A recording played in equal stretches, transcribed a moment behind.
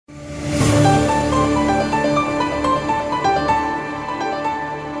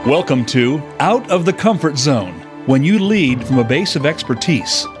Welcome to Out of the Comfort Zone. When you lead from a base of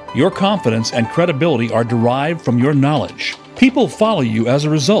expertise, your confidence and credibility are derived from your knowledge. People follow you as a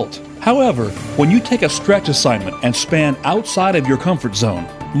result. However, when you take a stretch assignment and span outside of your comfort zone,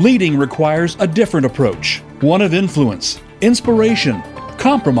 leading requires a different approach, one of influence, inspiration,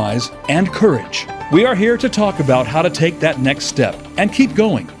 compromise, and courage. We are here to talk about how to take that next step and keep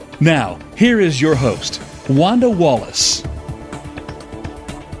going. Now, here is your host, Wanda Wallace.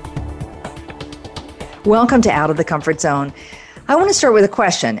 Welcome to Out of the Comfort Zone. I want to start with a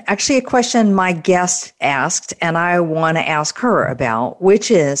question, actually a question my guest asked, and I want to ask her about,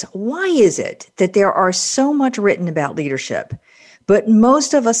 which is, why is it that there are so much written about leadership, but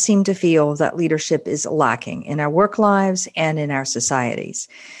most of us seem to feel that leadership is lacking in our work lives and in our societies?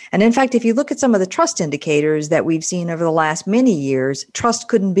 And in fact, if you look at some of the trust indicators that we've seen over the last many years, trust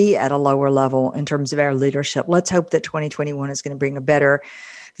couldn't be at a lower level in terms of our leadership. Let's hope that 2021 is going to bring a better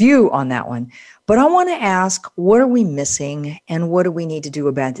view on that one. But I want to ask, what are we missing and what do we need to do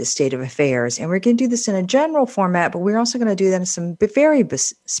about this state of affairs? And we're going to do this in a general format, but we're also going to do that in some very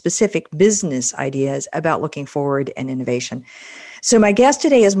specific business ideas about looking forward and innovation. So my guest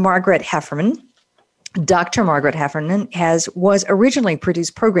today is Margaret Heffernan. Dr. Margaret Heffernan was originally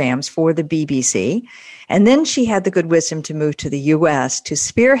produced programs for the BBC, and then she had the good wisdom to move to the U.S. to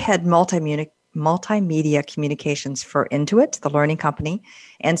spearhead multimedia communications for Intuit, the learning company,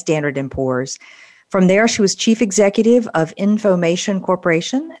 and Standard & Poor's. From there, she was chief executive of Infomation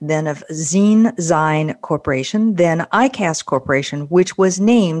Corporation, then of Zine Corporation, then iCast Corporation, which was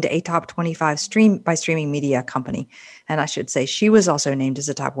named a top 25 streaming media company. And I should say she was also named as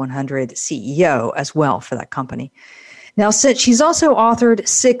a top 100 CEO as well for that company. Now, since she's also authored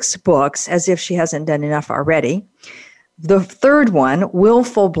 6 books, as if she hasn't done enough already. The third one,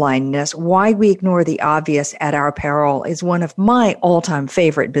 Willful Blindness, Why We Ignore the Obvious at Our Peril, is one of my all-time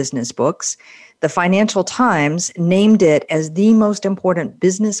favorite business books. The Financial Times named it as the most important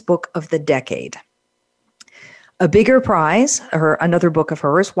business book of the decade. A Bigger Prize, another book of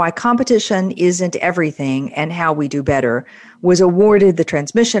hers, Why Competition Isn't Everything and How We Do Better, was awarded the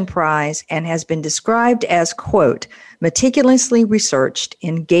Transmission Prize and has been described as, quote, meticulously researched,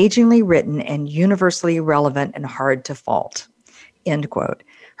 engagingly written, and universally relevant and hard to fault, end quote.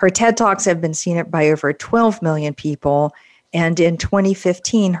 Her TED Talks have been seen by over 12 million people, and in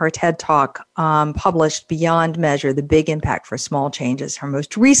 2015, her TED Talk published Beyond Measure, The Big Impact for Small Changes. Her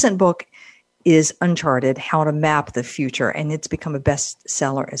most recent book is Uncharted, How to Map the Future, and it's become a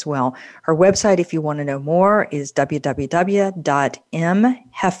bestseller as well. Her website, if you want to know more, is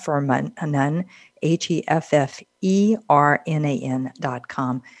www.mheffernan,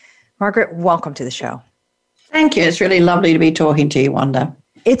 HEFFERNAN.com. Margaret, welcome to the show. Thank you. It's really lovely to be talking to you, Wanda.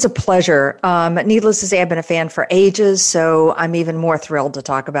 It's a pleasure. Needless to say, I've been a fan for ages, so I'm even more thrilled to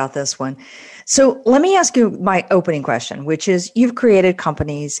talk about this one. So let me ask you my opening question, which is, you've created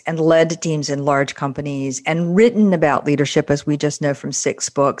companies and led teams in large companies and written about leadership, as we just know, from 6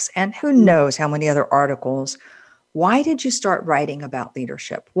 books, and who knows how many other articles. Why did you start writing about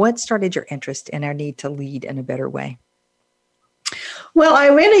leadership? What started your interest in our need to lead in a better way? Well, I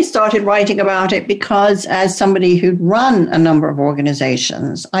really started writing about it because, as somebody who'd run a number of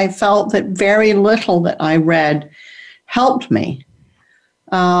organizations, I felt that very little that I read helped me.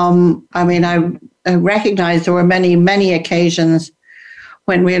 I recognized there were many, many occasions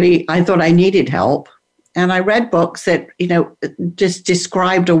when really I thought I needed help. And I read books that, just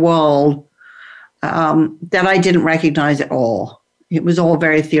described a world that I didn't recognize at all. It was all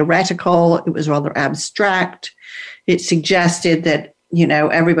very theoretical. It was rather abstract. It suggested that,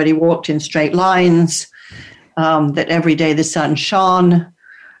 everybody walked in straight lines, that every day the sun shone.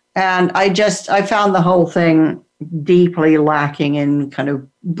 And I found the whole thing deeply lacking in kind of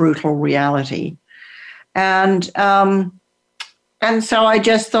brutal reality. And so I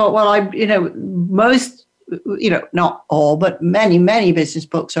just thought, well, most, not all, but many, many business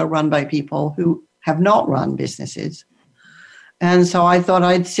books are run by people who have not run businesses. And so I thought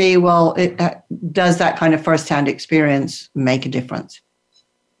I'd see, well, does that kind of firsthand experience make a difference?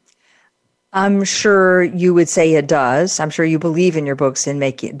 I'm sure you would say it does. I'm sure you believe in your books and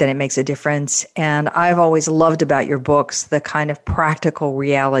that it makes a difference. And I've always loved about your books the kind of practical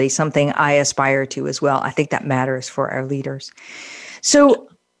reality, something I aspire to as well. I think that matters for our leaders. So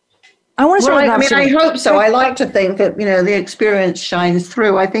I want to start with I hope so. I like to think that, the experience shines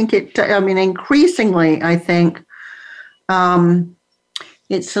through. I think increasingly, I think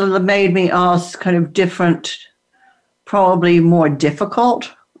it sort of made me ask kind of different, probably more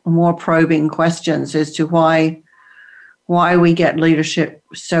difficult, more probing questions as to why we get leadership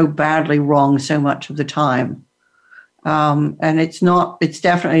so badly wrong so much of the time. And it's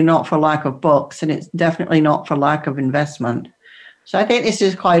definitely not for lack of books, and it's definitely not for lack of investment. So I think this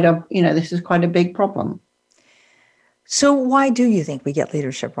is quite a big problem. So why do you think we get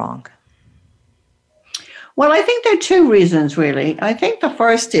leadership wrong? Well, I think there are two reasons, really. I think the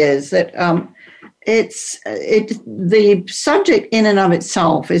first is that the subject in and of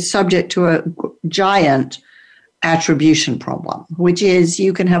itself is subject to a giant attribution problem, which is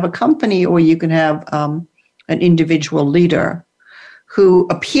you can have a company or you can have an individual leader who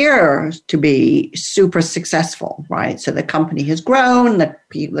appears to be super successful, right? So the company has grown,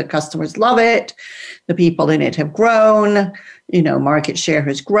 the customers love it, the people in it have grown, market share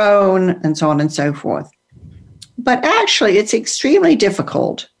has grown, and so on and so forth. But actually, it's extremely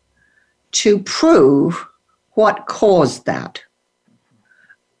difficult to prove what caused that.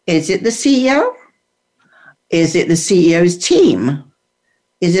 Is it the CEO? Is it the CEO's team?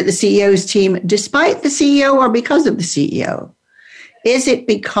 Is it the CEO's team despite the CEO or because of the CEO? Is it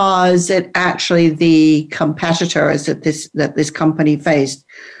because that actually the competitors that this company faced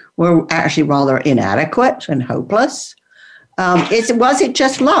were actually rather inadequate and hopeless? Was it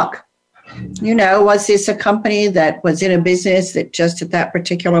just luck? Was this a company that was in a business that just at that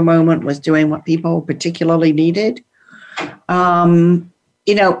particular moment was doing what people particularly needed? Is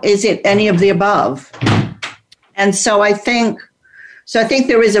it any of the above? And so I think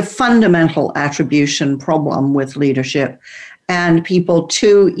there is a fundamental attribution problem with leadership, and people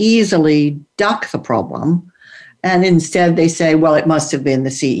too easily duck the problem, and instead they say, well, it must have been the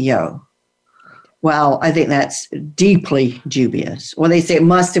CEO. Well, I think that's deeply dubious. Or they say it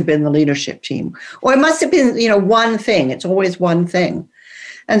must have been the leadership team. Or it must have been, one thing. It's always one thing.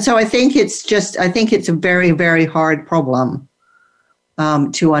 And so I think it's a very, very hard problem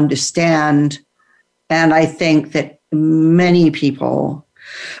to understand. And I think that many people,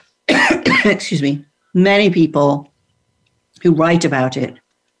 many people who write about it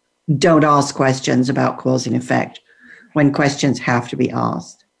don't ask questions about cause and effect when questions have to be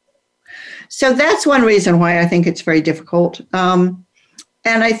asked. So that's one reason why I think it's very difficult. And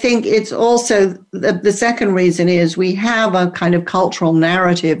I think it's also the second reason is we have a kind of cultural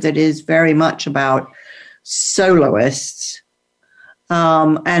narrative that is very much about soloists.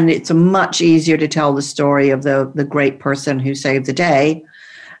 And it's much easier to tell the story of the great person who saved the day.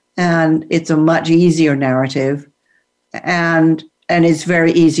 And it's a much easier narrative. And it's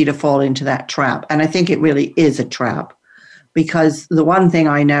very easy to fall into that trap. And I think it really is a trap. Because the one thing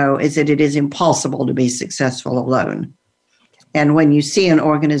I know is that it is impossible to be successful alone. And when you see an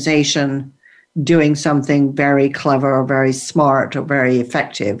organization doing something very clever or very smart or very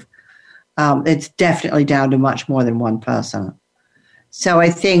effective, it's definitely down to much more than one person. So I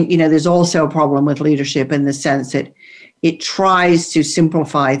think, there's also a problem with leadership in the sense that it tries to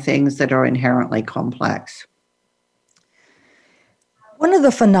simplify things that are inherently complex. One of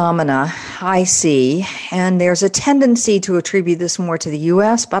the phenomena I see, and there's a tendency to attribute this more to the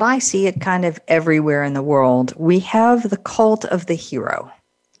U.S., but I see it kind of everywhere in the world. We have the cult of the hero.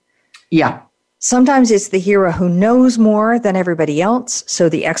 Yeah. Sometimes it's the hero who knows more than everybody else, so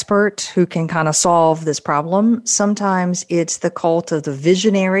the expert who can kind of solve this problem. Sometimes it's the cult of the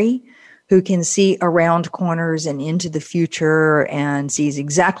visionary who can see around corners and into the future and sees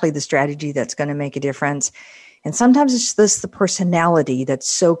exactly the strategy that's going to make a difference. And sometimes it's just the personality that's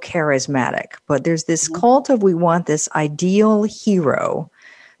so charismatic. But there's this cult of we want this ideal hero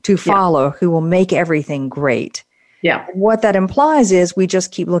to follow who will make everything great. Yeah. And what that implies is we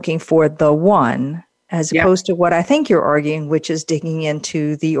just keep looking for the one as opposed to what I think you're arguing, which is digging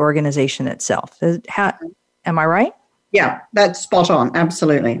into the organization itself. Am I right? Yeah, that's spot on.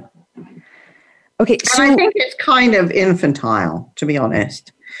 Absolutely. Okay. So I think it's kind of infantile, to be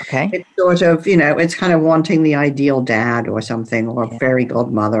honest. Okay. It's sort of, it's kind of wanting the ideal dad or something, or a fairy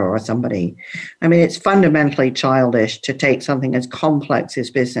godmother or somebody. I mean, it's fundamentally childish to take something as complex as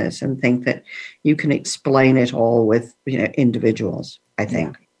business and think that you can explain it all with, individuals, I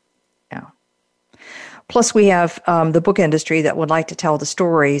think. Yeah. Plus, we have the book industry that would like to tell the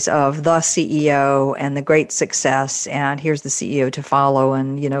stories of the CEO and the great success, and here's the CEO to follow,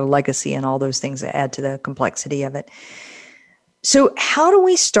 and, legacy and all those things that add to the complexity of it. So how do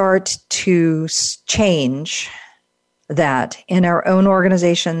we start to change that in our own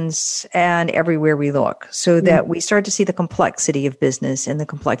organizations and everywhere we look so that we start to see the complexity of business and the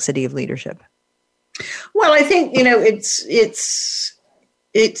complexity of leadership? Well, I think,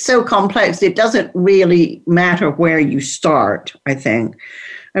 it's so complex. It doesn't really matter where you start, I think.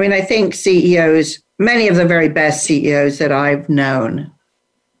 I mean, I think CEOs, many of the very best CEOs that I've known,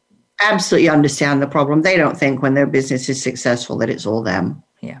 absolutely understand the problem. They don't think when their business is successful that it's all them.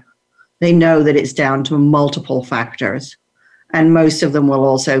 Yeah. they know that it's down to multiple factors. And most of them will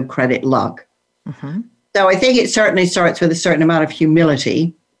also credit luck. Mm-hmm. So I think it certainly starts with a certain amount of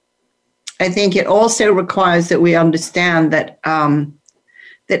humility. I think it also requires that we understand that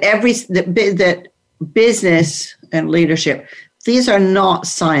that business and leadership, these are not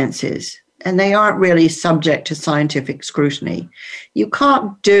sciences, and they aren't really subject to scientific scrutiny. You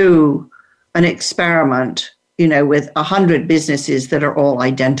can't do an experiment, with 100 businesses that are all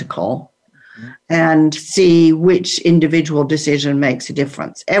identical and see which individual decision makes a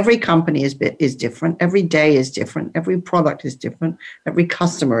difference. Every company is different. Every day is different. Every product is different. Every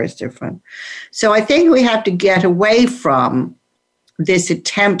customer is different. So I think we have to get away from this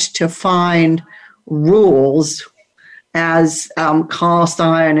attempt to find rules as cast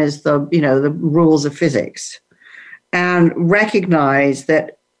iron as the rules of physics, and recognize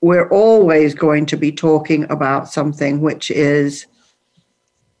that we're always going to be talking about something which is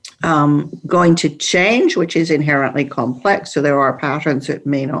going to change, which is inherently complex. So there are patterns that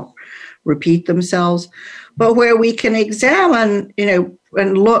may not repeat themselves, but where we can examine,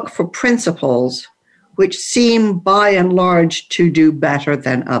 and look for principles which seem by and large to do better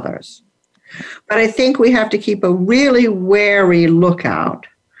than others. But I think we have to keep a really wary lookout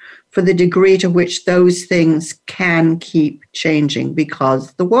for the degree to which those things can keep changing,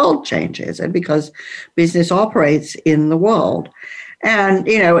 because the world changes and because business operates in the world. And,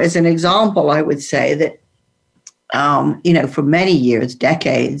 as an example, I would say that, for many years,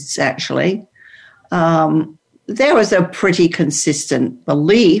 decades actually, there was a pretty consistent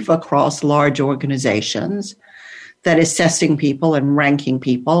belief across large organizations that assessing people and ranking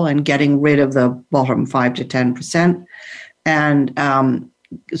people and getting rid of the bottom 5 to 10% and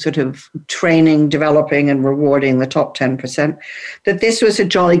sort of training, developing, and rewarding the top 10%, that this was a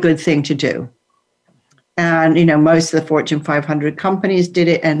jolly good thing to do. And, most of the Fortune 500 companies did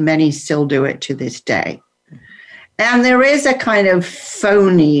it, and many still do it to this day. And there is a kind of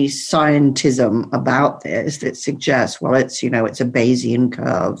phony scientism about this that suggests, well, it's, it's a Bayesian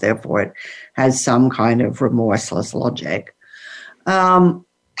curve, therefore it has some kind of remorseless logic. And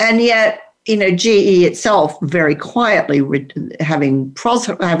yet, GE itself very quietly, having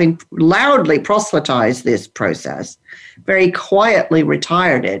loudly proselytized this process, very quietly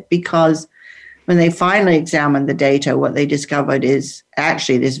retired it, because when they finally examined the data, what they discovered is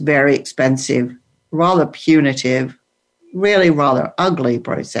actually this very expensive, rather punitive, really rather ugly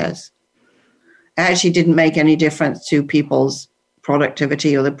process. It actually didn't make any difference to people's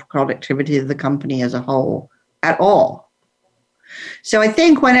productivity or the productivity of the company as a whole at all. So I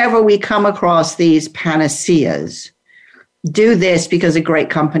think whenever we come across these panaceas, do this because a great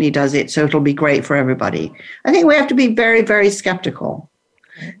company does it, so it'll be great for everybody, I think we have to be very, very skeptical.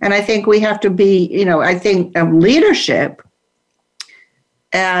 And I think we have to be, I think of leadership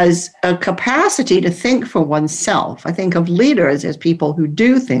as a capacity to think for oneself. I think of leaders as people who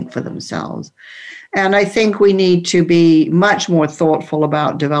do think for themselves. And I think we need to be much more thoughtful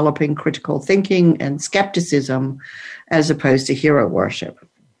about developing critical thinking and skepticism as opposed to hero worship.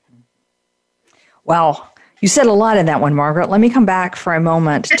 Wow. You said a lot in that one, Margaret. Let me come back for a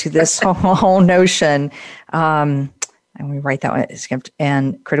moment to this whole notion. And we write that one,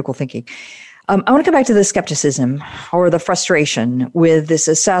 and critical thinking. I want to come back to the skepticism or the frustration with this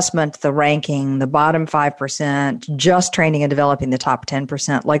assessment, the ranking, the bottom 5%, just training and developing the top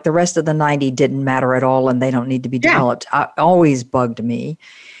 10%, like the rest of the 90 didn't matter at all and they don't need to be developed. Always bugged me.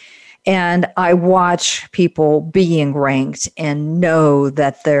 And I watch people being ranked and know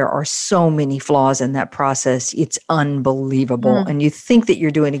that there are so many flaws in that process. It's unbelievable. And you think that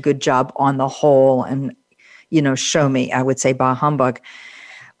you're doing a good job on the whole, and show me, I would say, bah humbug.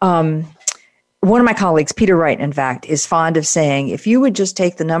 One of my colleagues, Peter Wright, in fact, is fond of saying, if you would just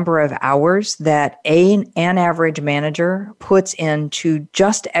take the number of hours that an average manager puts into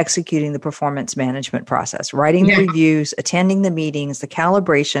just executing the performance management process, writing the reviews, attending the meetings, the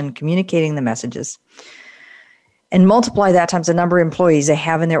calibration, communicating the messages, and multiply that times the number of employees they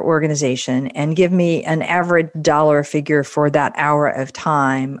have in their organization and give me an average dollar figure for that hour of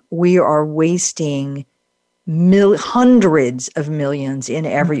time, we are wasting hundreds of millions in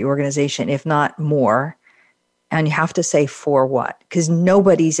every organization, if not more. And you have to say, for what? Because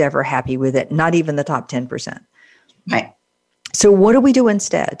nobody's ever happy with it, not even the top 10%. Right. So what do we do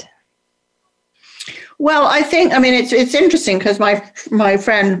instead? Well, I think, it's interesting because my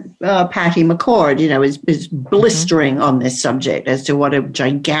friend Patty McCord, is blistering on this subject as to what a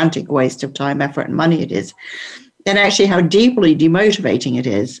gigantic waste of time, effort, and money it is. And actually how deeply demotivating it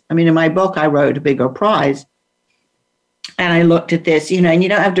is. In my book, I wrote A Bigger Prize. And I looked at this, and you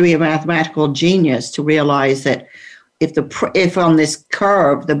don't have to be a mathematical genius to realize that if on this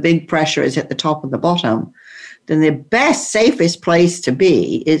curve the big pressure is at the top and the bottom, then the best, safest place to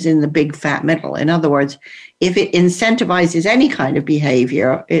be is in the big fat middle. In other words, if it incentivizes any kind of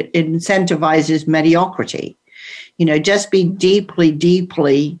behavior, it incentivizes mediocrity. Just be deeply,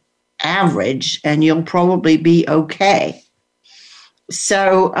 deeply average, and you'll probably be okay.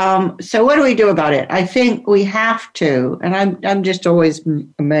 So what do we do about it? I think we have to, and I'm just always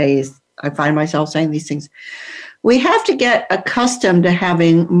amazed. I find myself saying these things. We have to get accustomed to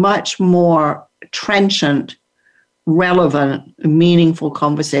having much more trenchant, relevant, meaningful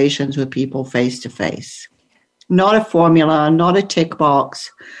conversations with people face to face. Not a formula, not a tick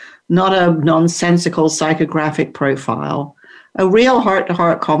box, not a nonsensical psychographic profile, a real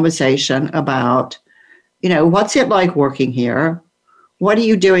heart-to-heart conversation about, what's it like working here? What are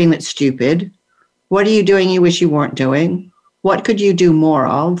you doing that's stupid? What are you doing you wish you weren't doing? What could you do more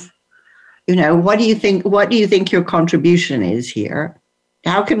of? What do you think your contribution is here?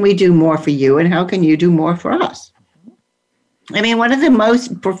 How can we do more for you, and how can you do more for us? I mean, one of the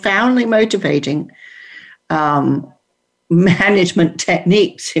most profoundly motivating management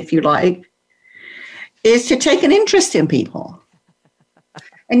techniques, if you like, is to take an interest in people.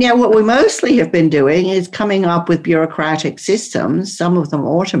 And yet what we mostly have been doing is coming up with bureaucratic systems, some of them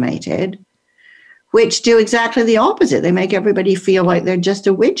automated, which do exactly the opposite. They make everybody feel like they're just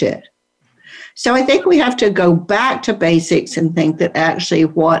a widget. So I think we have to go back to basics and think that actually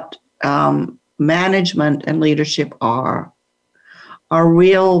what management and leadership are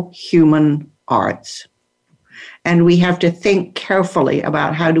real human arts. And we have to think carefully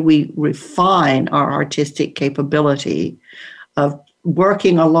about how do we refine our artistic capability of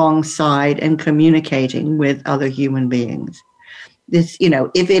working alongside and communicating with other human beings. This,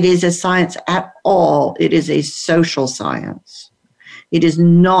 if it is a science at all, it is a social science. It is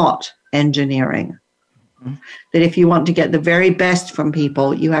not engineering. Mm-hmm. That if you want to get the very best from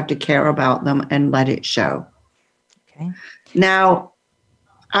people, you have to care about them and let it show. Okay. Now,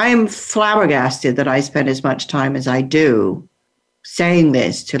 I'm flabbergasted that I spend as much time as I do saying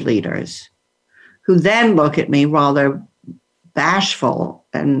this to leaders who then look at me rather bashful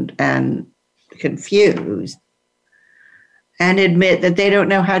and confused and admit that they don't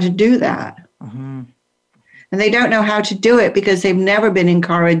know how to do that. Mm-hmm. And they don't know how to do it because they've never been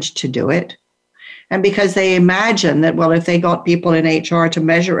encouraged to do it. And because they imagine that, well, if they got people in HR to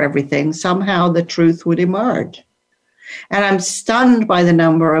measure everything, somehow the truth would emerge. And I'm stunned by the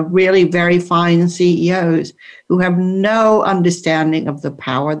number of really very fine CEOs who have no understanding of the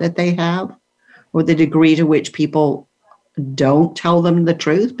power that they have or the degree to which people don't tell them the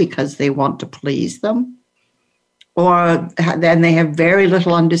truth because they want to please them. Or then they have very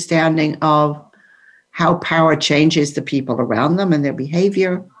little understanding of how power changes the people around them and their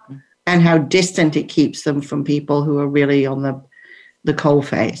behavior, and how distant it keeps them from people who are really on the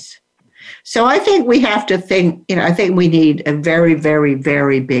coalface. So I think we have to think, I think we need a very, very,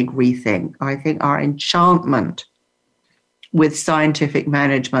 very big rethink. I think our enchantment with scientific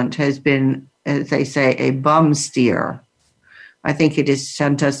management has been, as they say, a bum steer. I think it has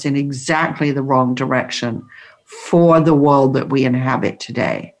sent us in exactly the wrong direction for the world that we inhabit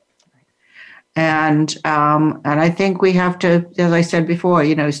today. And I think we have to, as I said before,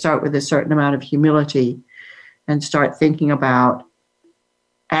 start with a certain amount of humility and start thinking about,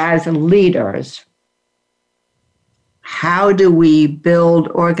 as leaders, how do we build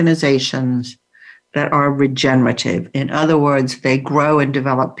organizations that are regenerative? In other words, they grow and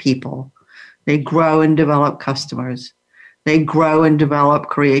develop people. They grow and develop customers. They grow and develop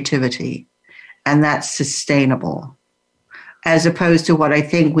creativity. And that's sustainable, as opposed to what I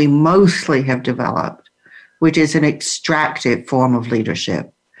think we mostly have developed, which is an extractive form of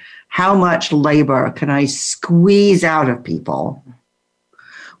leadership. How much labor can I squeeze out of people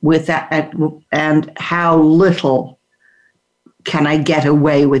with that, and how little can I get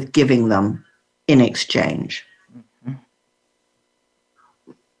away with giving them in exchange?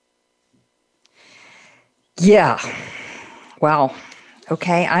 Yeah. Wow.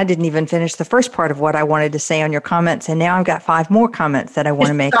 Okay, I didn't even finish the first part of what I wanted to say on your comments, and now I've got 5 more comments that I want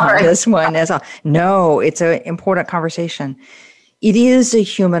to make on this one as well. No, it's an important conversation. It is a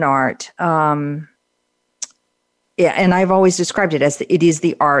human art. And I've always described it as it is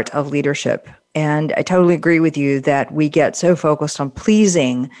the art of leadership. And I totally agree with you that we get so focused on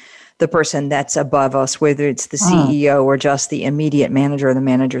pleasing the person that's above us, whether it's the CEO or just the immediate manager or the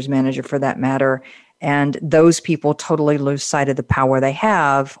manager's manager for that matter. And those people totally lose sight of the power they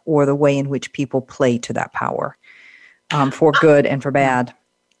have or the way in which people play to that power, for good and for bad.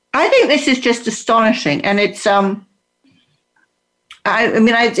 I think this is just astonishing. And it's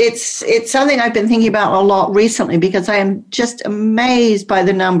It's something I've been thinking about a lot recently because I am just amazed by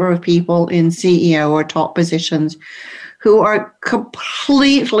the number of people in CEO or top positions who are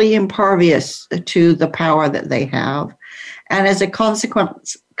completely impervious to the power that they have, and as a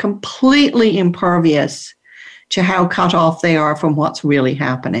consequence, completely impervious to how cut off they are from what's really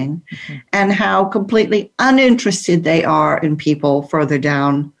happening, and how completely uninterested they are in people further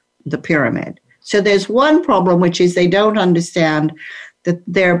down the pyramid. So there's one problem, which is they don't understand that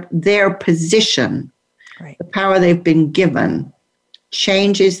their position, right, the power they've been given,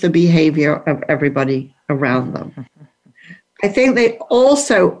 changes the behavior of everybody around them. I think they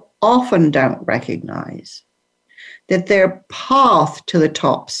also often don't recognize that their path to the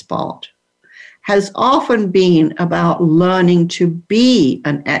top spot has often been about learning to be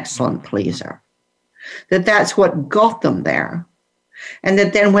an excellent pleaser, that that's what got them there. And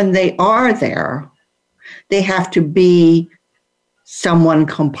that then when they are there, they have to be someone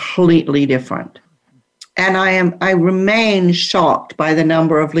completely different. And I remain shocked by the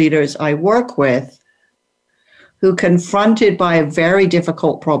number of leaders I work with who, confronted by a very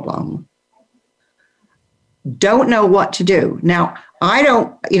difficult problem, don't know what to do. Now, I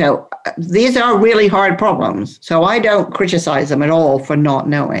don't, these are really hard problems, so I don't criticize them at all for not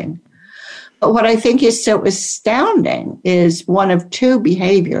knowing. But what I think is so astounding is one of two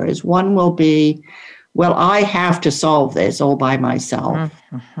behaviors. One will be, well, I have to solve this all by myself.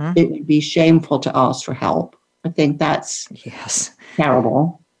 Mm-hmm. It would be shameful to ask for help. I think that's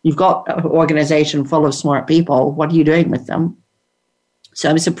terrible. You've got an organization full of smart people. What are you doing with them? So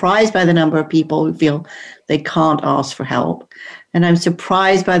I'm surprised by the number of people who feel they can't ask for help. And I'm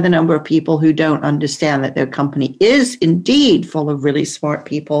surprised by the number of people who don't understand that their company is indeed full of really smart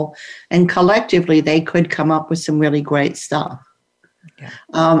people, and collectively they could come up with some really great stuff.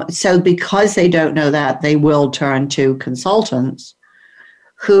 Yeah. So because they don't know that, they will turn to consultants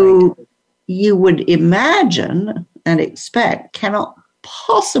who you would imagine and expect cannot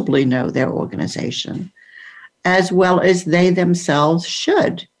possibly know their organization as well as they themselves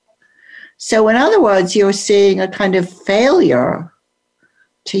should. So in other words, you're seeing a kind of failure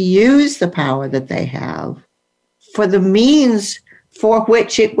to use the power that they have for the means for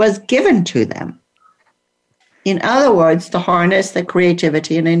which it was given to them. In other words, to harness the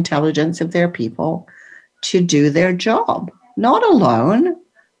creativity and intelligence of their people to do their job, not alone,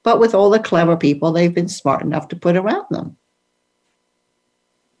 but with all the clever people they've been smart enough to put around them.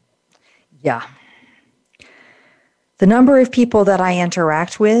 Yeah. The number of people that I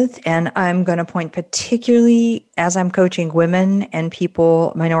interact with, and I'm going to point particularly as I'm coaching women and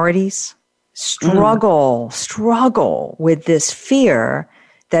people, minorities, struggle with this fear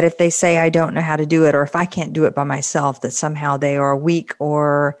that if they say, I don't know how to do it, or if I can't do it by myself, that somehow they are weak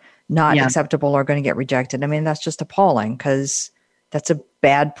or not acceptable or going to get rejected. I mean, that's just appalling because that's a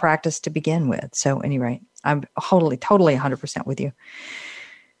bad practice to begin with. So anyway, I'm totally 100% with you.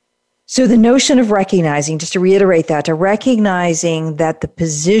 So the notion of recognizing, just to reiterate that, to recognizing that the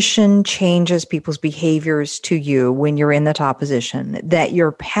position changes people's behaviors to you when you're in the top position, that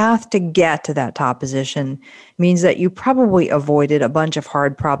your path to get to that top position means that you probably avoided a bunch of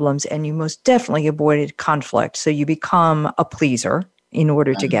hard problems and you most definitely avoided conflict. So you become a pleaser in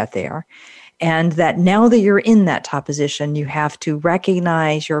order to get there. And that now that you're in that top position, you have to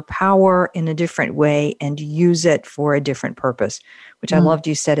recognize your power in a different way and use it for a different purpose, which I loved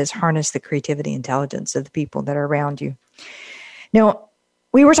you said is harness the creativity, intelligence of the people that are around you. Now,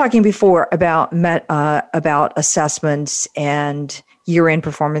 we were talking before about assessments and year-end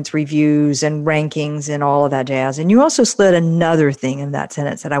performance reviews and rankings and all of that jazz. And you also slid another thing in that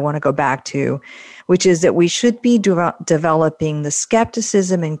sentence that I want to go back to, which is that we should be developing the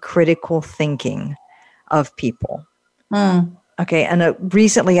skepticism and critical thinking of people. Okay, and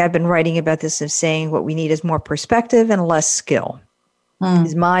recently I've been writing about this of saying what we need is more perspective and less skill.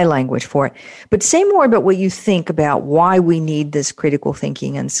 Is my language for it. But say more about what you think about why we need this critical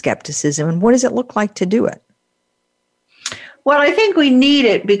thinking and skepticism, and what does it look like to do it? Well, I think we need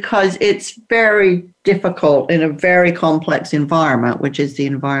it because it's very difficult in a very complex environment, which is the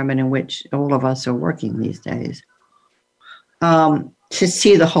environment in which all of us are working these days, to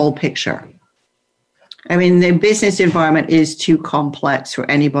see the whole picture. I mean, the business environment is too complex for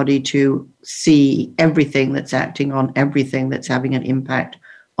anybody to see everything that's acting on everything that's having an impact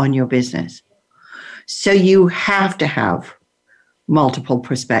on your business. So you have to have multiple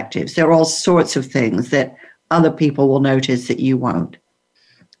perspectives. There are all sorts of things that other people will notice that you won't.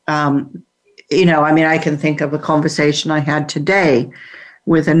 I can think of a conversation I had today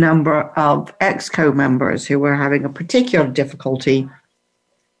with a number of EXCO members who were having a particular difficulty.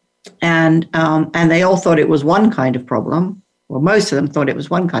 And they all thought it was one kind of problem, Well, most of them thought it was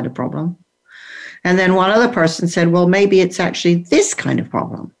one kind of problem. And then one other person said, well, maybe it's actually this kind of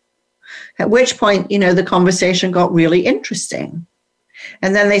problem. At which point, the conversation got really interesting.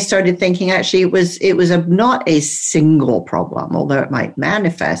 And then they started thinking, actually, it was not a single problem, although it might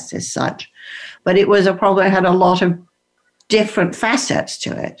manifest as such, but it was a problem that had a lot of different facets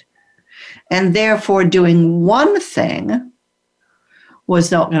to it. And therefore, doing one thing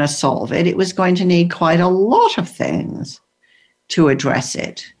was not going to solve it. It was going to need quite a lot of things to address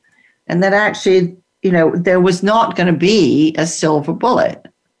it. And that actually, there was not going to be a silver bullet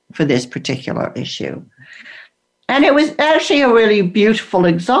for this particular issue. And it was actually a really beautiful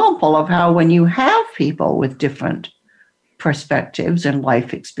example of how when you have people with different perspectives and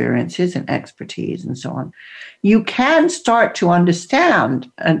life experiences and expertise and so on, you can start to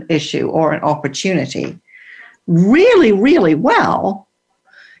understand an issue or an opportunity really, really well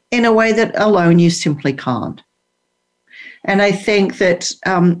in a way that alone you simply can't. And I think that,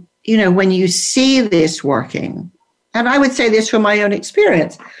 when you see this working, and I would say this from my own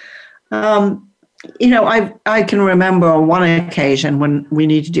experience, I can remember on one occasion when we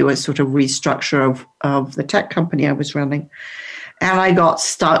needed to do a sort of restructure of the tech company I was running, and I got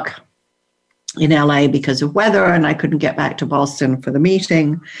stuck in LA because of weather, and I couldn't get back to Boston for the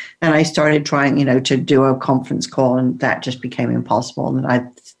meeting. And I started trying, to do a conference call, and that just became impossible. And I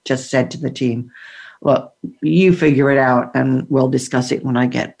just said to the team, look, you figure it out, and we'll discuss it when I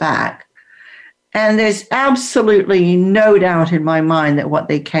get back. And there's absolutely no doubt in my mind that what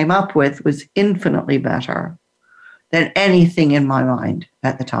they came up with was infinitely better than anything in my mind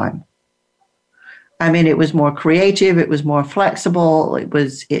at the time. I mean, it was more creative, it was more flexible,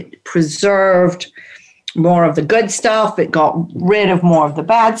 it preserved more of the good stuff, it got rid of more of the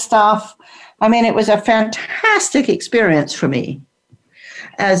bad stuff. I mean, it was a fantastic experience for me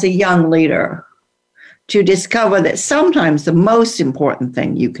as a young leader to discover that sometimes the most important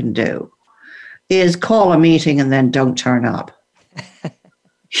thing you can do is call a meeting and then don't turn up.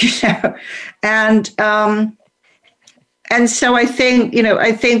 And so I think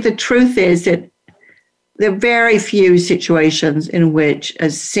the truth is that there are very few situations in which a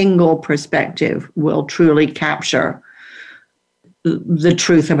single perspective will truly capture the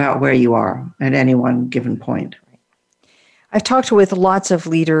truth about where you are at any one given point. I've talked with lots of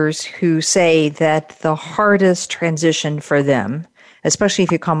leaders who say that the hardest transition for them, especially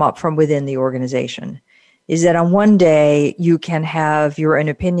if you come up from within the organization, is that on one day you can have your own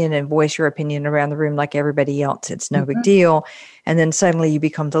opinion and voice your opinion around the room like everybody else. It's no big deal. And then suddenly you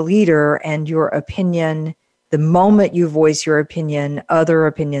become the leader, and your opinion, the moment you voice your opinion, other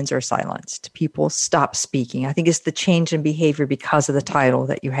opinions are silenced. People stop speaking. I think it's the change in behavior because of the title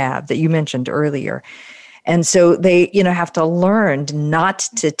that you have, that you mentioned earlier. And so they, have to learn not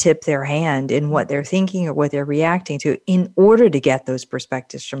to tip their hand in what they're thinking or what they're reacting to in order to get those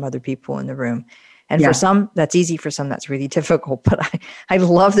perspectives from other people in the room. And for some, that's easy. For some, that's really difficult. But I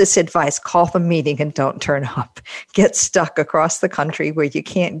love this advice. Call the meeting and don't turn up. Get stuck across the country where you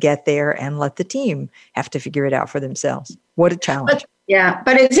can't get there, and let the team have to figure it out for themselves. What a challenge.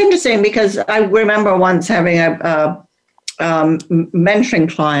 But it's interesting because I remember once having a mentoring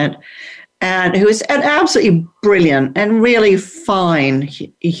client, and who is an absolutely brilliant and really fine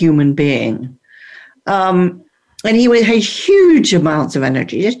human being. And he had huge amounts of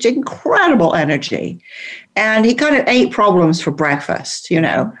energy, just incredible energy. And he kind of ate problems for breakfast,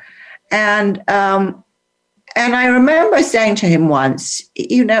 And I remember saying to him once,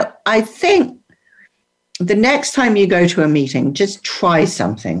 I think the next time you go to a meeting, just try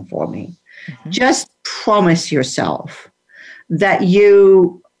something for me. Mm-hmm. Just promise yourself that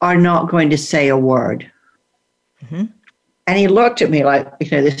you are not going to say a word. Mm-hmm. And he looked at me like,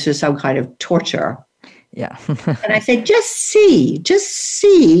 this is some kind of torture. Yeah. And I said, just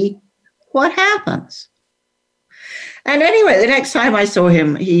see what happens. And anyway, the next time I saw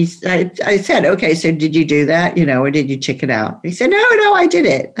him, I said, okay, so did you do that? Or did you chicken out? He said, no, I did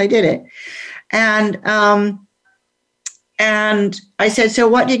it. And I said, so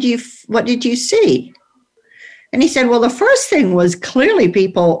what did you see? And he said, well, the first thing was clearly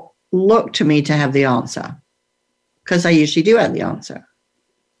people look to me to have the answer, because I usually do have the answer.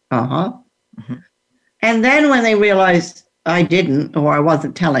 Mm-hmm. And then when they realized I didn't, or I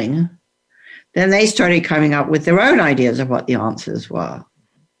wasn't telling, then they started coming up with their own ideas of what the answers were.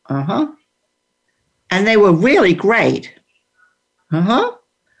 And they were really great.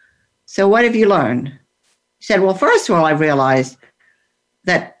 So what have you learned? He said, well, first of all, I realized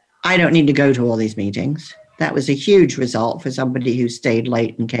that I don't need to go to all these meetings. That was a huge result for somebody who stayed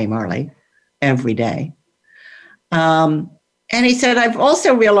late and came early every day. And he said, I've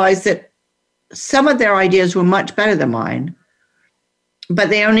also realized that some of their ideas were much better than mine, but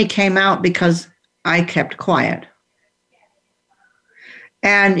they only came out because I kept quiet.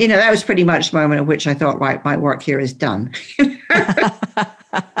 And, that was pretty much the moment at which I thought, right, my work here is done. And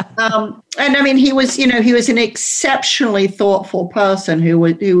I mean, he was an exceptionally thoughtful person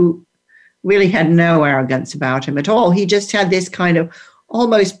who really had no arrogance about him at all. He just had this kind of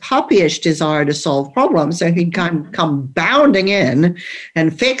almost puppyish desire to solve problems. So he'd come bounding in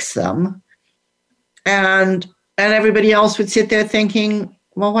and fix them. And everybody else would sit there thinking,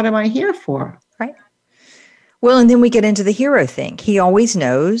 well, what am I here for? Right. Well, and then we get into the hero thing. He always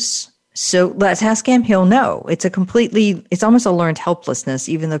knows. So let's ask him. He'll know. It's almost a learned helplessness,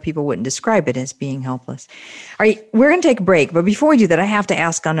 even though people wouldn't describe it as being helpless. All right, we're going to take a break. But before we do that, I have to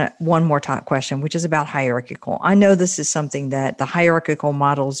ask one more top question, which is about hierarchical. I know this is something that the hierarchical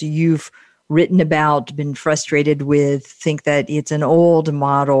models you've written about, been frustrated with, think that it's an old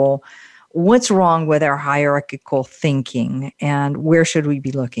model. What's wrong with our hierarchical thinking, and where should we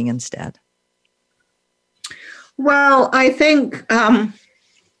be looking instead? Well, I think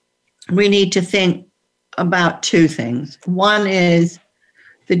we need to think about two things. One is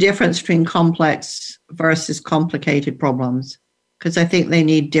the difference between complex versus complicated problems, because I think they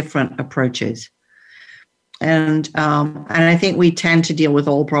need different approaches. And I think we tend to deal with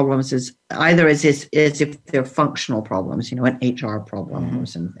all problems as if they're functional problems, an HR problem or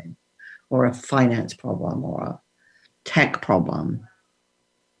something, or a finance problem or a tech problem,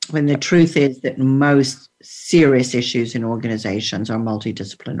 when the truth is that most serious issues in organizations are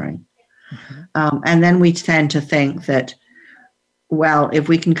multidisciplinary. And then we tend to think that, well, if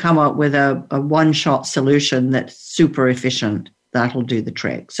we can come up with a one-shot solution that's super efficient, that'll do the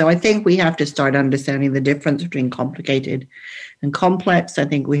trick. So I think we have to start understanding the difference between complicated and complex. I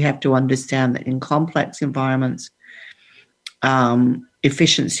think we have to understand that in complex environments,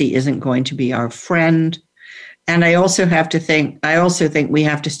 efficiency isn't going to be our friend. And I also think we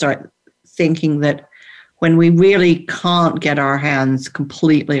have to start thinking that when we really can't get our hands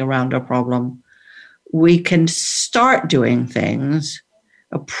completely around a problem, we can start doing things,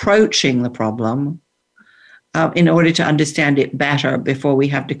 approaching the problem in order to understand it better before we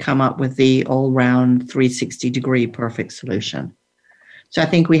have to come up with the all-round 360-degree perfect solution. So I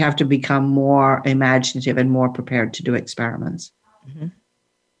think we have to become more imaginative and more prepared to do experiments. Mm-hmm.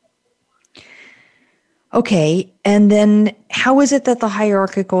 Okay. And then how is it that the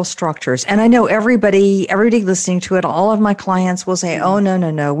hierarchical structures, and I know everybody listening to it, all of my clients will say, oh,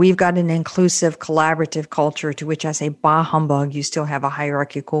 no, we've got an inclusive, collaborative culture, to which I say, bah humbug, you still have a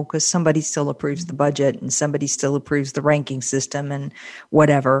hierarchical, because somebody still approves the budget and somebody still approves the ranking system and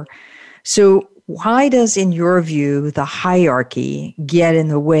whatever. So why does, in your view, the hierarchy get in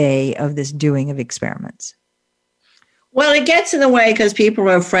the way of this doing of experiments? Well, it gets in the way because people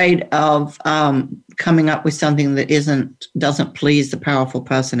are afraid of coming up with something that doesn't please the powerful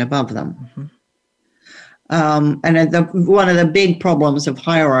person above them. Mm-hmm. And one of the big problems of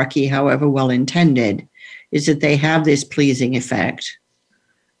hierarchy, however well intended, is that they have this pleasing effect,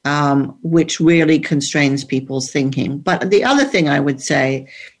 which really constrains people's thinking. But the other thing I would say,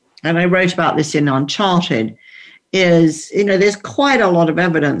 and I wrote about this in Uncharted, is, there's quite a lot of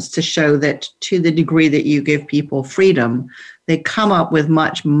evidence to show that to the degree that you give people freedom, they come up with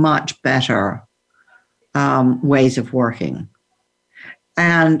much, much better ways of working.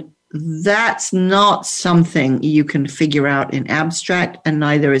 And that's not something you can figure out in abstract, and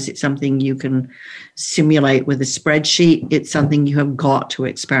neither is it something you can simulate with a spreadsheet. It's something you have got to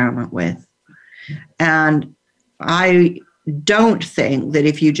experiment with. And I don't think that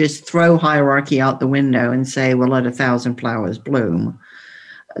if you just throw hierarchy out the window and say, well, let 1,000 flowers bloom,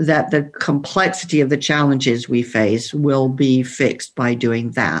 that the complexity of the challenges we face will be fixed by doing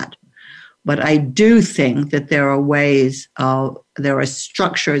that. But I do think that there are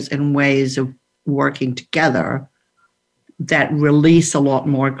structures and ways of working together that release a lot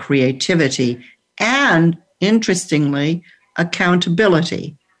more creativity and, interestingly,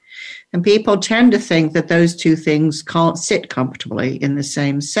 accountability. And people tend to think that those two things can't sit comfortably in the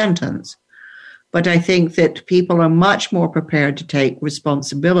same sentence. But I think that people are much more prepared to take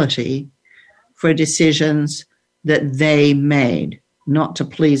responsibility for decisions that they made, not to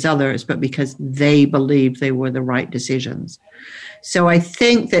please others, but because they believed they were the right decisions. So I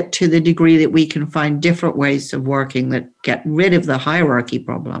think that to the degree that we can find different ways of working that get rid of the hierarchy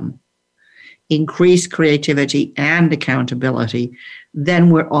problem, increase creativity and accountability, then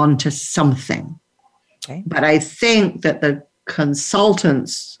we're on to something. Okay. But I think that the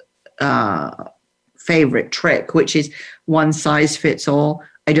consultant's favorite trick, which is one size fits all,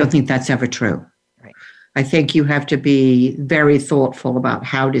 I don't think that's ever true. Right. I think you have to be very thoughtful about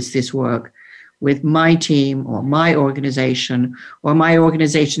how does this work with my team or my organization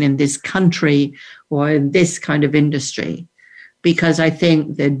in this country or in this kind of industry, because I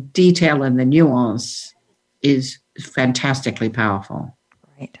think the detail and the nuance is fantastically powerful.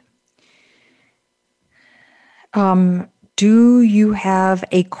 Right. Do you have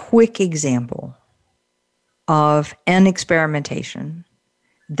a quick example of an experimentation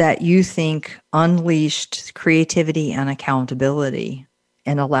that you think unleashed creativity and accountability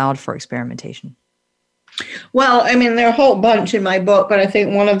and allowed for experimentation? Well, I mean, there are a whole bunch in my book, but I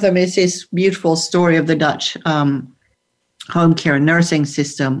think one of them is this beautiful story of the Dutch home care nursing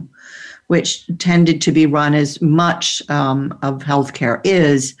system, which tended to be run as much of healthcare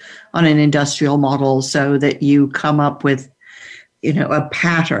is on an industrial model, so that you come up with, a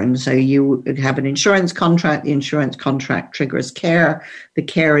pattern. So you have an insurance contract, the insurance contract triggers care. The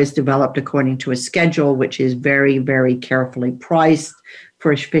care is developed according to a schedule, which is very, very carefully priced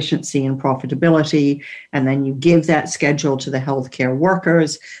for efficiency and profitability. And then you give that schedule to the healthcare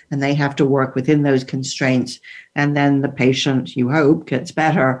workers, and they have to work within those constraints. And then the patient, you hope, gets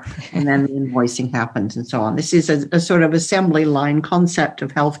better, and then the invoicing happens and so on. This is a sort of assembly line concept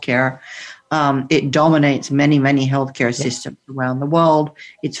of healthcare. It dominates many, many healthcare systems around the world.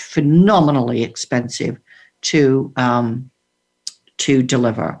 It's phenomenally expensive to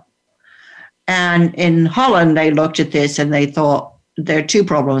deliver. And in Holland, they looked at this and they thought there are two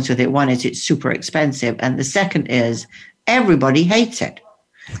problems with it. One is it's super expensive. And the second is everybody hates it.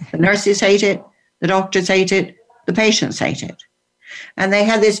 The nurses hate it. The doctors hate it. The patients hate it. And they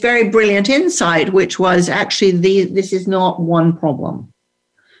had this very brilliant insight, which was actually this is not one problem.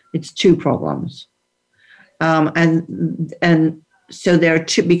 It's two problems. And so there are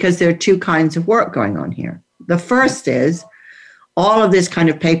two, because there are two kinds of work going on here. The first is all of this kind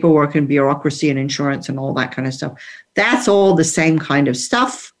of paperwork and bureaucracy and insurance and all that kind of stuff. That's all the same kind of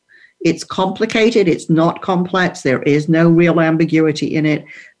stuff. It's complicated. It's not complex. There is no real ambiguity in it.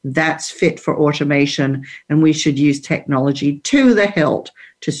 That's fit for automation. And we should use technology to the hilt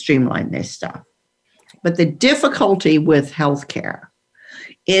to streamline this stuff. But the difficulty with healthcare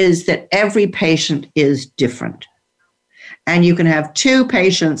is that every patient is different. And you can have two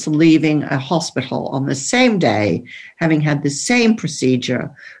patients leaving a hospital on the same day, having had the same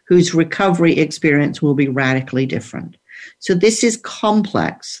procedure, whose recovery experience will be radically different. So this is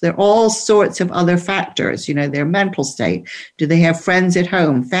complex. There are all sorts of other factors, their mental state. Do they have friends at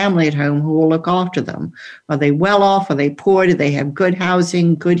home, family at home who will look after them? Are they well off? Are they poor? Do they have good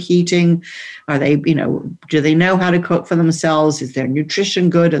housing, good heating? Are they, do they know how to cook for themselves? Is their nutrition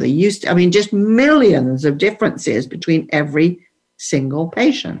good? Are they used to, just millions of differences between every single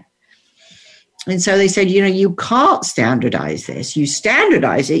patient. And so they said, you can't standardize this. You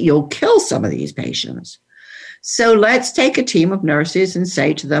standardize it, you'll kill some of these patients. So let's take a team of nurses and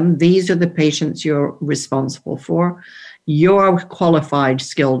say to them, these are the patients you're responsible for. You're qualified,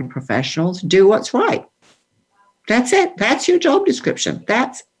 skilled professionals. Do what's right. That's it. That's your job description.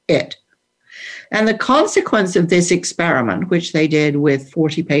 That's it. And the consequence of this experiment, which they did with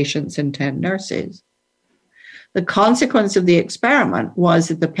 40 patients and 10 nurses, the consequence of the experiment was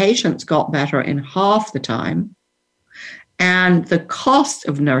that the patients got better in half the time, and the cost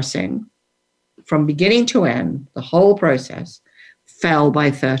of nursing from beginning to end, the whole process, fell by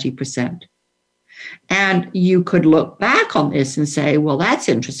 30%. And you could look back on this and say, well, that's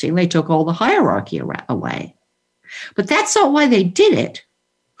interesting. They took all the hierarchy away. But that's not why they did it,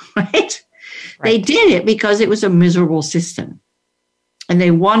 right? They did it because it was a miserable system. And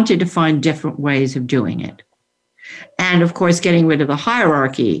they wanted to find different ways of doing it. And, of course, getting rid of the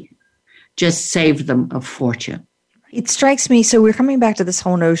hierarchy just saved them a fortune. It strikes me, so we're coming back to this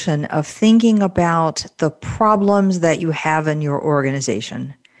whole notion of thinking about the problems that you have in your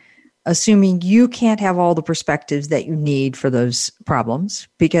organization, assuming you can't have all the perspectives that you need for those problems,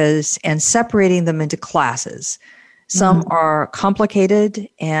 and separating them into classes. Some are complicated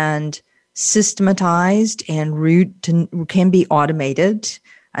and systematized and can be automated,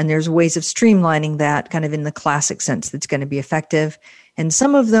 and there's ways of streamlining that kind of in the classic sense that's going to be effective. And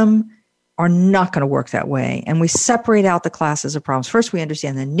some of them are not going to work that way. And we separate out the classes of problems. First, we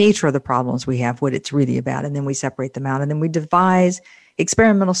understand the nature of the problems we have, what it's really about, and then we separate them out. And then we devise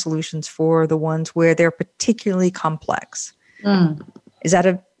experimental solutions for the ones where they're particularly complex. Is that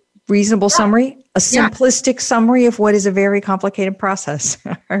a reasonable summary? A simplistic summary of what is a very complicated process.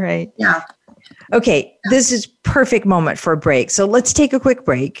 All right. Yeah. Okay, this is perfect moment for a break. So let's take a quick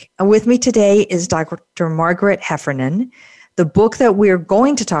break. With me today is Dr. Margaret Heffernan, The book that we're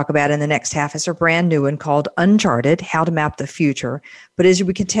going to talk about in the next half is a brand new one called Uncharted, How to Map the Future. But as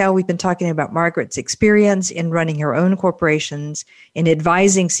we can tell, we've been talking about Margaret's experience in running her own corporations, in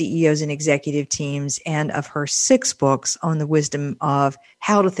advising CEOs and executive teams, and of her 6 books on the wisdom of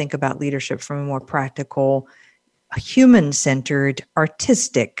how to think about leadership from a more practical, human-centered,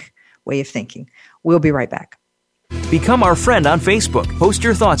 artistic way of thinking. We'll be right back. Become our friend on Facebook. Post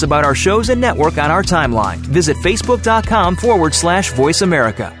your thoughts about our shows and network on our timeline. Visit facebook.com/Voice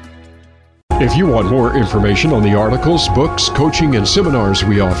America. If you want more information on the articles, books, coaching, and seminars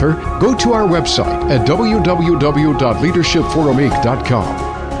we offer, go to our website at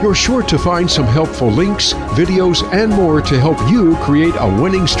www.leadershipforuminc.com. You're sure to find some helpful links, videos, and more to help you create a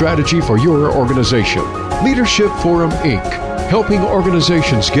winning strategy for your organization. Leadership Forum, Inc., helping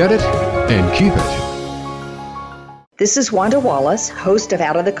organizations get it and keep it. This is Wanda Wallace, host of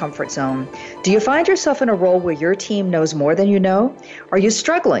Out of the Comfort Zone. Do you find yourself in a role where your team knows more than you know? Are you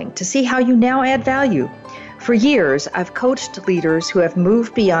struggling to see how you now add value? For years, I've coached leaders who have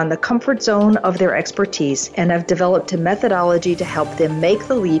moved beyond the comfort zone of their expertise and have developed a methodology to help them make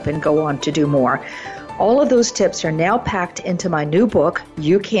the leap and go on to do more. All of those tips are now packed into my new book,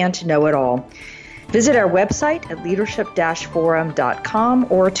 You Can't Know It All. Visit our website at leadership-forum.com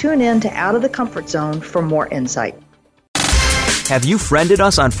or tune in to Out of the Comfort Zone for more insight. Have you friended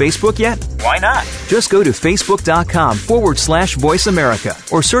us on Facebook yet? Why not? Just go to facebook.com/Voice America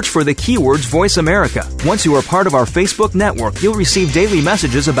or search for the keywords Voice America. Once you are part of our Facebook network, you'll receive daily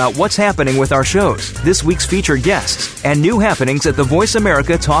messages about what's happening with our shows, this week's featured guests, and new happenings at the Voice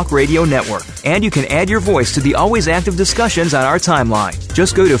America Talk Radio Network. And you can add your voice to the always active discussions on our timeline.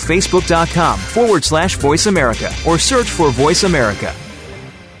 Just go to facebook.com/Voice America or search for Voice America.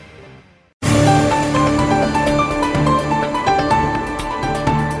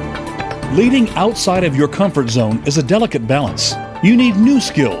 Leading outside of your comfort zone is a delicate balance. You need new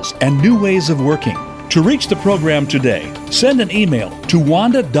skills and new ways of working. To reach the program today, send an email to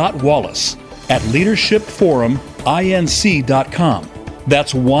wanda.wallace@leadershipforuminc.com.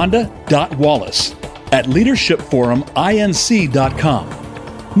 That's wanda.wallace@leadershipforuminc.com.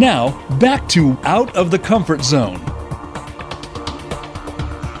 Now, back to Out of the Comfort Zone.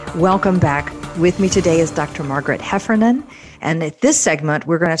 Welcome back. With me today is Dr. Margaret Heffernan. And at this segment,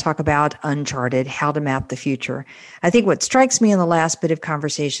 we're going to talk about Uncharted, how to map the future. I think what strikes me in the last bit of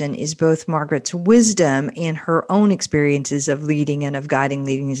conversation is both Margaret's wisdom in her own experiences of leading and of guiding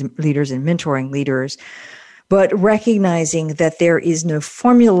leaders and mentoring leaders, but recognizing that there is no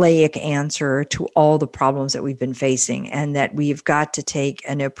formulaic answer to all the problems that we've been facing, and that we've got to take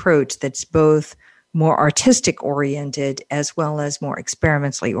an approach that's both more artistic oriented as well as more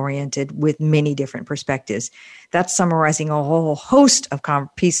experimentally oriented with many different perspectives. That's summarizing a whole host of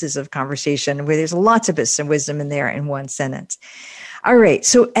pieces of conversation where there's lots of bits of wisdom in there in one sentence. All right.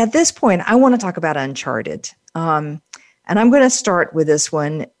 So at this point, I want to talk about Uncharted. And I'm going to start with this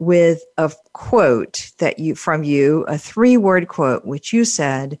one with a quote from you, a 3-word quote, which you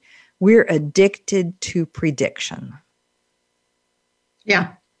said, "We're addicted to prediction."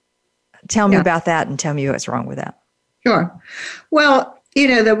 Yeah. Tell me about that and tell me what's wrong with that. Sure. Well,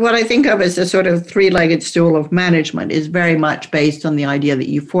 what I think of as a sort of 3-legged stool of management is very much based on the idea that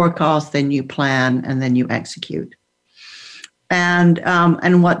you forecast, then you plan, and then you execute. And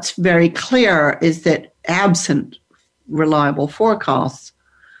what's very clear is that absent reliable forecasts,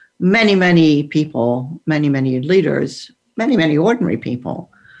 many people, many leaders, many ordinary people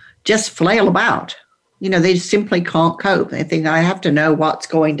just flail about. They simply can't cope. They think, I have to know what's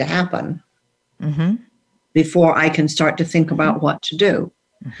going to happen before I can start to think about what to do.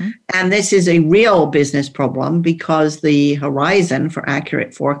 And this is a real business problem because the horizon for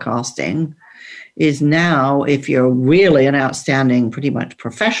accurate forecasting is now, if you're really an outstanding, pretty much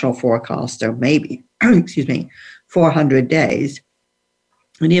professional forecaster, maybe, 400 days.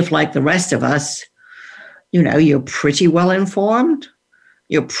 And if, like the rest of us, you're pretty well informed,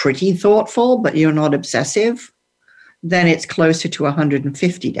 you're pretty thoughtful, but you're not obsessive, then it's closer to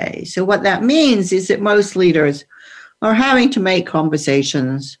 150 days. So what that means is that most leaders are having to make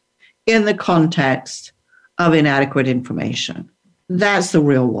conversations in the context of inadequate information. That's the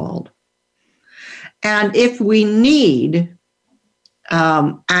real world. And if we need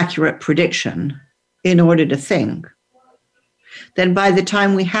accurate prediction in order to think, then by the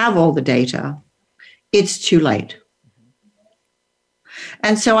time we have all the data, it's too late.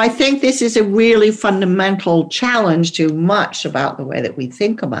 And so I think this is a really fundamental challenge to much about the way that we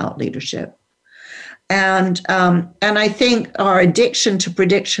think about leadership. And I think our addiction to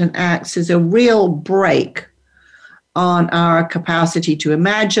prediction acts as a real brake on our capacity to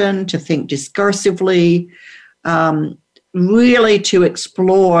imagine, to think discursively, really to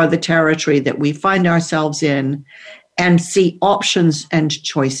explore the territory that we find ourselves in and see options and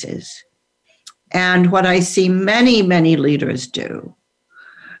choices. And what I see many, many leaders do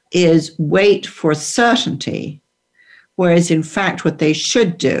is wait for certainty, whereas in fact what they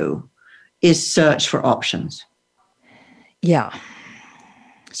should do is search for options. Yeah.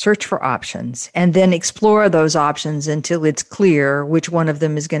 Search for options and then explore those options until it's clear which one of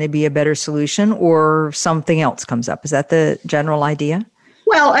them is going to be a better solution or something else comes up. Is that the general idea?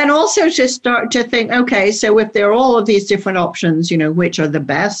 Well, and also just start to think, okay, so if there are all of these different options, which are the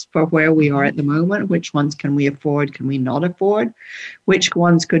best for where we are at the moment, which ones can we afford, can we not afford, which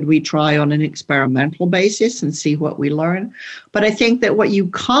ones could we try on an experimental basis and see what we learn. But I think that what you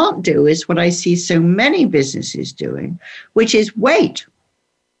can't do is what I see so many businesses doing, which is wait.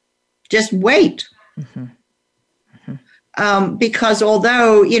 Just wait. Mm-hmm. Mm-hmm. Because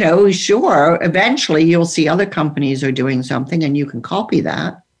although, sure, eventually you'll see other companies are doing something and you can copy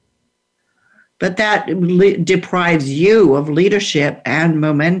that. But that deprives you of leadership and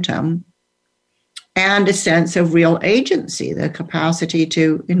momentum and a sense of real agency, the capacity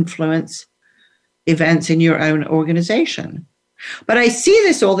to influence events in your own organization. But I see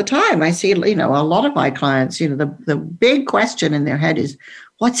this all the time. I see, a lot of my clients, the big question in their head is,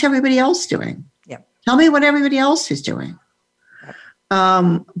 what's everybody else doing? Yep. Tell me what everybody else is doing.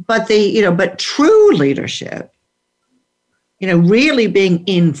 Yep. But true leadership, really being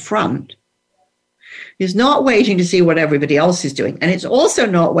in front is not waiting to see what everybody else is doing. And it's also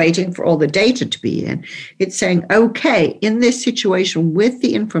not waiting for all the data to be in. It's saying, okay, in this situation with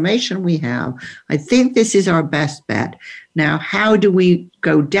the information we have, I think this is our best bet. Now, how do we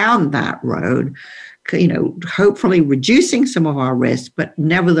go down that road? Hopefully reducing some of our risk, but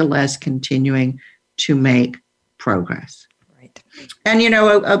nevertheless continuing to make progress. Right. And,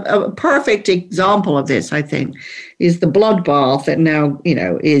 a perfect example of this, I think, is the bloodbath that now,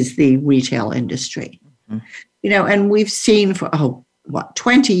 is the retail industry. Mm-hmm. And we've seen for,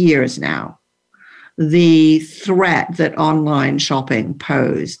 20 years now, the threat that online shopping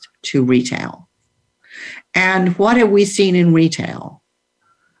posed to retail. And what have we seen in retail?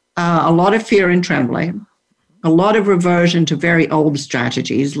 A lot of fear and trembling, a lot of reversion to very old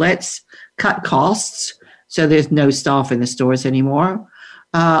strategies. Let's cut costs so there's no staff in the stores anymore.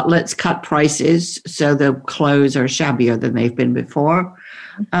 Let's cut prices so the clothes are shabbier than they've been before.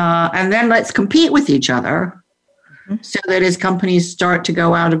 And then let's compete with each other so that as companies start to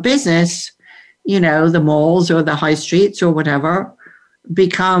go out of business, the malls or the high streets or whatever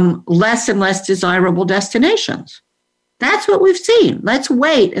become less and less desirable destinations. That's what we've seen. Let's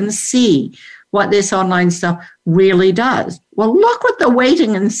wait and see what this online stuff really does. Well, look what the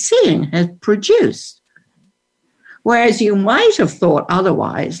waiting and seeing has produced. Whereas you might have thought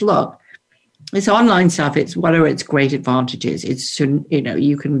otherwise, look, this online stuff, what are its great advantages? It's,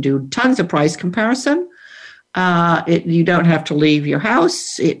 you can do tons of price comparison. You don't have to leave your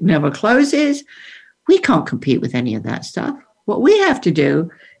house. It never closes. We can't compete with any of that stuff. What we have to do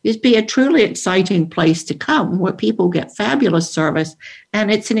is be a truly exciting place to come where people get fabulous service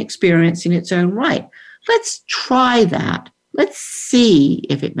and it's an experience in its own right. Let's try that. Let's see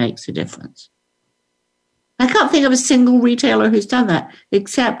if it makes a difference. I can't think of a single retailer who's done that,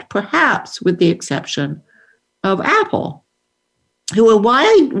 except perhaps with the exception of Apple, who were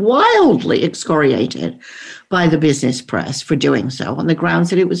wildly excoriated by the business press for doing so on the grounds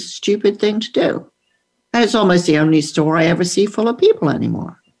that it was a stupid thing to do. And it's almost the only store I ever see full of people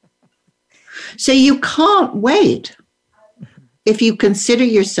anymore. So you can't wait if you consider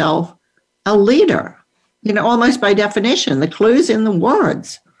yourself a leader. Almost by definition, the clue's in the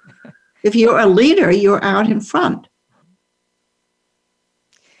words. If you're a leader, you're out in front.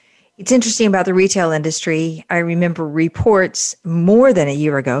 It's interesting about the retail industry. I remember reports more than a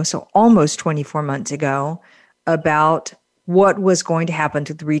year ago, so almost 24 months ago, about what was going to happen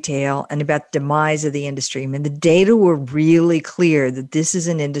to the retail and about the demise of the industry. I mean, the data were really clear that this is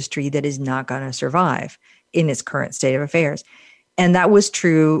an industry that is not going to survive in its current state of affairs. And that was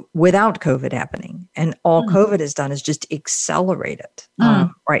true without COVID happening. And all COVID has done is just accelerate it.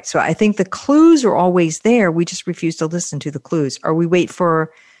 Right. So I think the clues are always there. We just refuse to listen to the clues, or we wait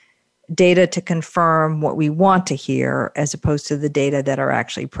for data to confirm what we want to hear as opposed to the data that are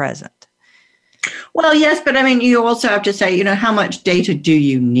actually present. Well, yes, but you also have to say, how much data do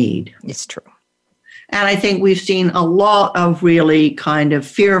you need? It's true. And I think we've seen a lot of really kind of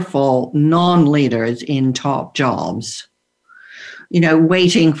fearful non-leaders in top jobs,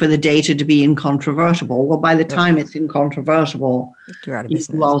 waiting for the data to be incontrovertible. Well, by the time it's incontrovertible,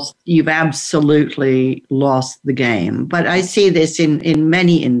 you've absolutely lost the game. But I see this in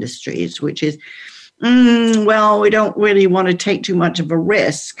many industries, which is, Well, we don't really want to take too much of a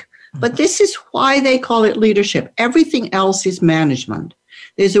risk. But this is why they call it leadership. Everything else is management.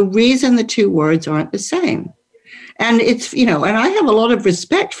 There's a reason the two words aren't the same. And it's, and I have a lot of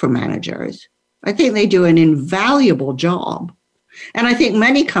respect for managers. I think they do an invaluable job. And I think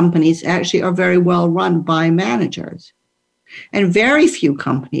many companies actually are very well run by managers. And very few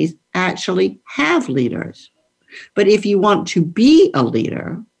companies actually have leaders. But if you want to be a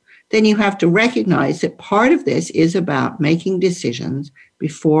leader, then you have to recognize that part of this is about making decisions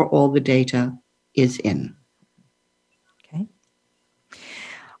before all the data is in. Okay.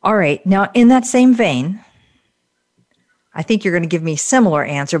 All right. Now, in that same vein, I think you're going to give me a similar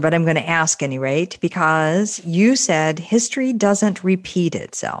answer, but I'm going to ask any rate, because you said history doesn't repeat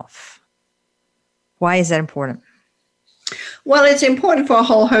itself. Why is that important? Well, it's important for a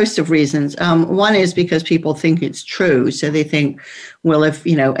whole host of reasons. One is because people think it's true. So they think, well, if,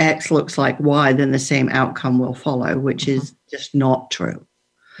 X looks like Y, then the same outcome will follow, which is just not true.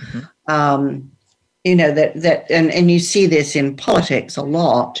 Mm-hmm. And you see this in politics a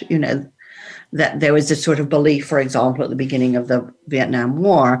lot, that there was this sort of belief, for example, at the beginning of the Vietnam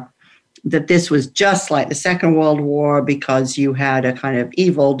War, that this was just like the Second World War because you had a kind of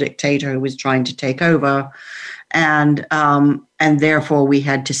evil dictator who was trying to take over. And therefore we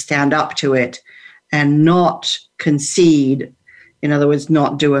had to stand up to it and not concede, in other words,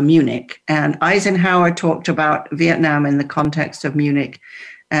 not do a Munich. And Eisenhower talked about Vietnam in the context of Munich.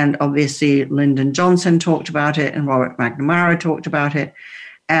 And obviously Lyndon Johnson talked about it and Robert McNamara talked about it.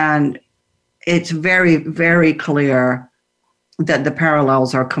 And it's very, very clear that the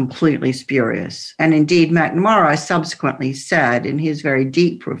parallels are completely spurious. And indeed, McNamara subsequently said in his very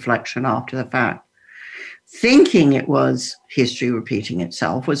deep reflection after the fact, thinking it was history repeating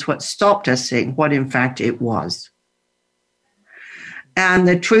itself was what stopped us seeing what, in fact, it was. And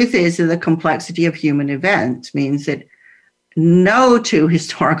the truth is that the complexity of human events means that no two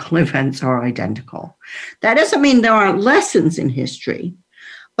historical events are identical. That doesn't mean there aren't lessons in history,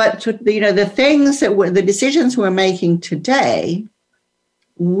 but the things the decisions we're making today,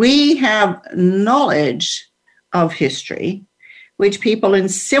 we have knowledge of history, which people in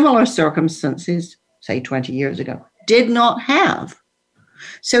similar circumstances, say 20 years ago, did not have.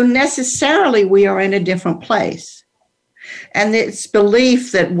 So necessarily we are in a different place. And it's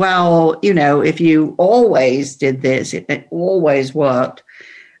belief that, well, if you always did this, it always worked.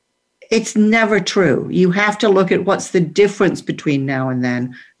 It's never true. You have to look at what's the difference between now and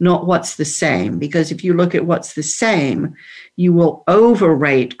then, not what's the same. Because if you look at what's the same, you will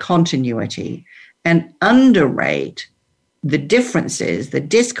overrate continuity and underrate the differences, the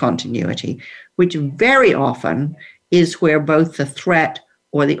discontinuity, which very often is where both the threat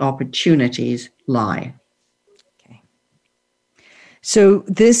or the opportunities lie. Okay. So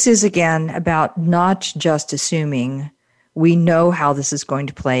this is, again, about not just assuming we know how this is going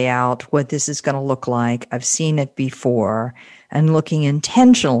to play out, what this is going to look like, I've seen it before, and looking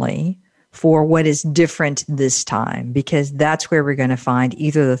intentionally for what is different this time, because that's where we're going to find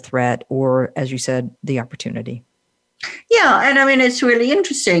either the threat or, as you said, the opportunity. Yeah, and I mean, it's really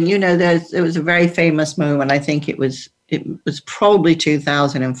interesting. There was a very famous moment, I think it was probably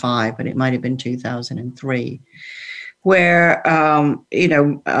 2005, but it might have been 2003, where,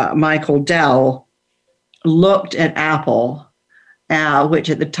 Michael Dell looked at Apple,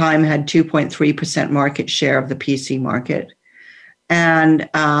 which at the time had 2.3% market share of the PC market, and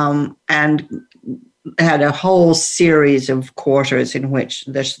had a whole series of quarters in which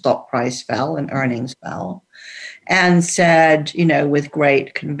the stock price fell and earnings fell, and said, with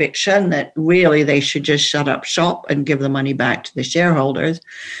great conviction that really they should just shut up shop and give the money back to the shareholders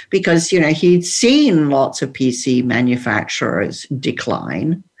because, he'd seen lots of PC manufacturers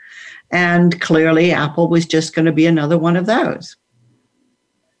decline. And clearly Apple was just going to be another one of those.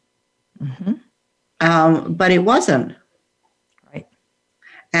 Mm-hmm. But it wasn't. Right.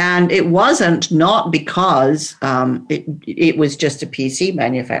 And it wasn't not because it was just a PC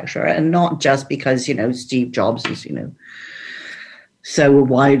manufacturer and not just because, Steve Jobs is, so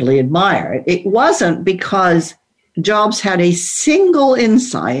widely admired. It wasn't because Jobs had a single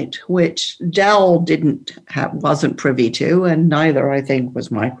insight, which Dell wasn't privy to, and neither, I think, was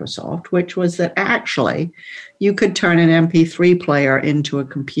Microsoft, which was that actually you could turn an MP3 player into a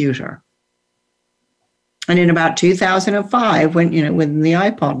computer. And in about 2005, when the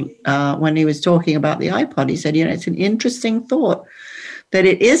iPod, when he was talking about the iPod, he said, it's an interesting thought that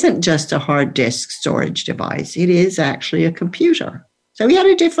it isn't just a hard disk storage device. It is actually a computer. So he had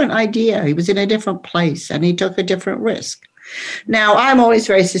a different idea. He was in a different place and he took a different risk. Now, I'm always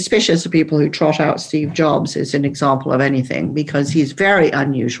very suspicious of people who trot out Steve Jobs as an example of anything because he's very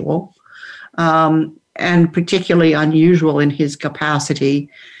unusual. and particularly unusual in his capacity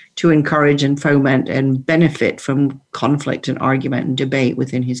to encourage and foment and benefit from conflict and argument and debate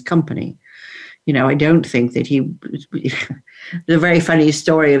within his company. You know, I don't think that the very funny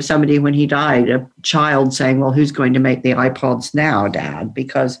story of somebody when he died, a child saying, well, who's going to make the iPods now, Dad?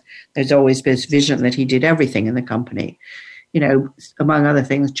 Because there's always this vision that he did everything in the company. You know, among other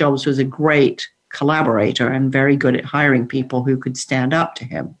things, Jobs was a great collaborator and very good at hiring people who could stand up to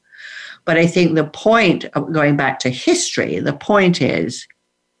him. But I think the point of going back to history, the point is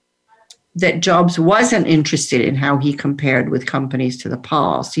that Jobs wasn't interested in how he compared with companies to the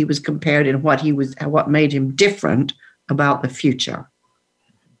past. He was compared in what made him different about the future.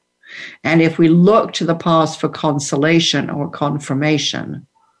 And if we look to the past for consolation or confirmation,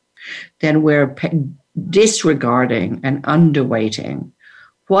 then we're disregarding and underweighting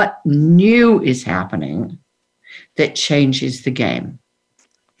what new is happening that changes the game.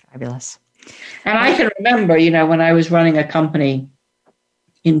 Fabulous. And I can remember, you know, when I was running a company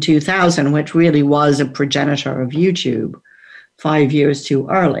in 2000, which really was a progenitor of YouTube 5 years too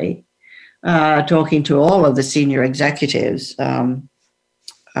early, talking to all of the senior executives at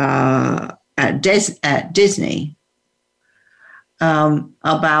Disney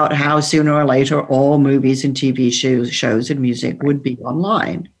about how sooner or later all movies and TV shows and music would be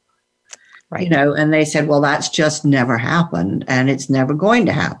online. Right. You know, and they said, well, that's just never happened, and it's never going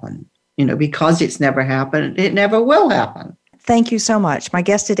to happen. You know, because it's never happened, it never will happen. Thank you so much. My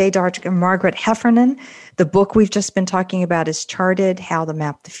guest today, Dr. Margaret Heffernan. The book we've just been talking about is Charted, How to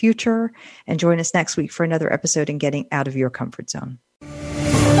Map the Future. And join us next week for another episode in Getting Out of Your Comfort Zone.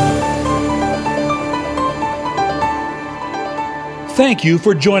 Thank you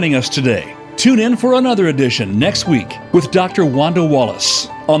for joining us today. Tune in for another edition next week with Dr. Wanda Wallace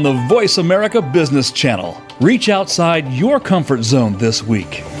on the Voice America Business Channel. Reach outside your comfort zone this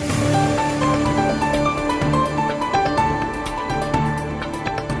week.